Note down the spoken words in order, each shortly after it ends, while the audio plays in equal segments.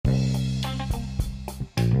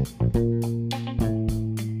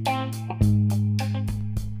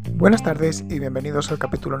Buenas tardes y bienvenidos al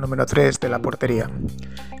capítulo número 3 de la portería.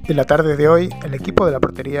 En la tarde de hoy, el equipo de la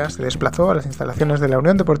portería se desplazó a las instalaciones de la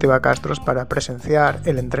Unión Deportiva Castros para presenciar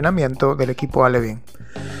el entrenamiento del equipo alevín.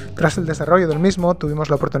 Tras el desarrollo del mismo,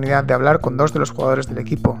 tuvimos la oportunidad de hablar con dos de los jugadores del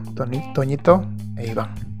equipo, Toñito e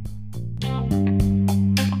Iván.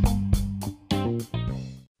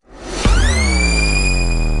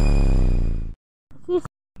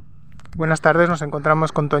 Buenas tardes, nos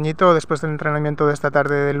encontramos con Toñito después del entrenamiento de esta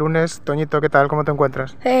tarde del lunes. Toñito, ¿qué tal? ¿Cómo te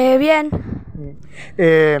encuentras? Bien.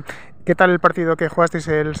 ¿Qué tal el partido que jugasteis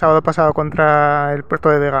el sábado pasado contra el Puerto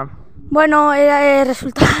de Vega? Bueno,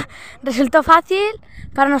 resultó fácil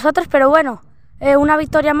para nosotros, pero bueno, una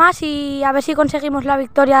victoria más y a ver si conseguimos la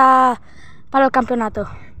victoria para el campeonato.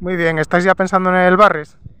 Muy bien, ¿estáis ya pensando en el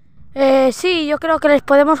Barres? Sí, yo creo que les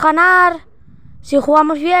podemos ganar si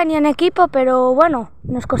jugamos bien y en equipo, pero bueno,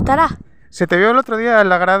 nos costará. Se te vio el otro día en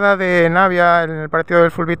la grada de Navia, en el partido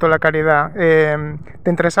del Fulbito La Caridad. ¿Te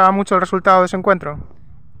interesaba mucho el resultado de ese encuentro?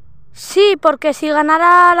 Sí, porque si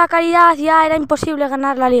ganara la Caridad ya era imposible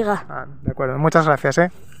ganar la Liga. De acuerdo, muchas gracias,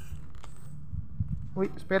 Uy,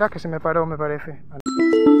 espera, que se me paró, me parece.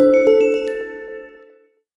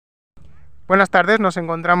 Buenas tardes, nos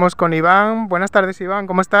encontramos con Iván. Buenas tardes, Iván,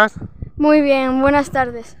 ¿cómo estás? Muy bien, buenas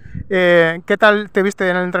tardes. ¿Qué tal te viste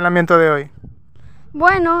en el entrenamiento de hoy?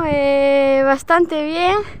 Bueno, bastante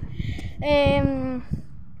bien.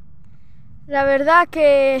 La verdad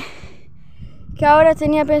que ahora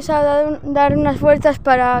tenía pensado dar unas vueltas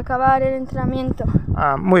para acabar el entrenamiento.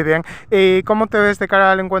 Muy bien. ¿Y cómo te ves de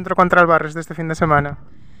cara al encuentro contra el Barres de este fin de semana?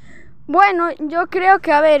 Bueno, yo creo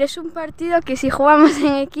que, es un partido que si jugamos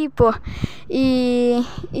en equipo y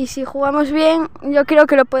si jugamos bien, yo creo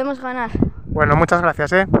que lo podemos ganar. Bueno, muchas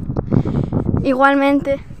gracias,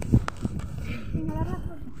 Igualmente.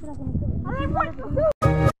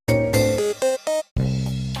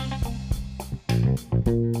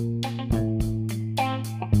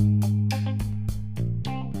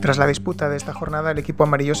 Tras la disputa de esta jornada, el equipo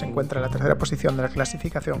amarillo se encuentra en la tercera posición de la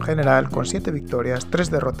clasificación general con 7 victorias,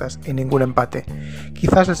 3 derrotas y ningún empate.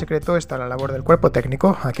 Quizás el secreto está en la labor del cuerpo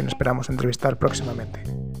técnico, a quien esperamos entrevistar próximamente.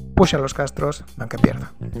 Puxa a los Castros, aunque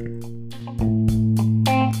pierda.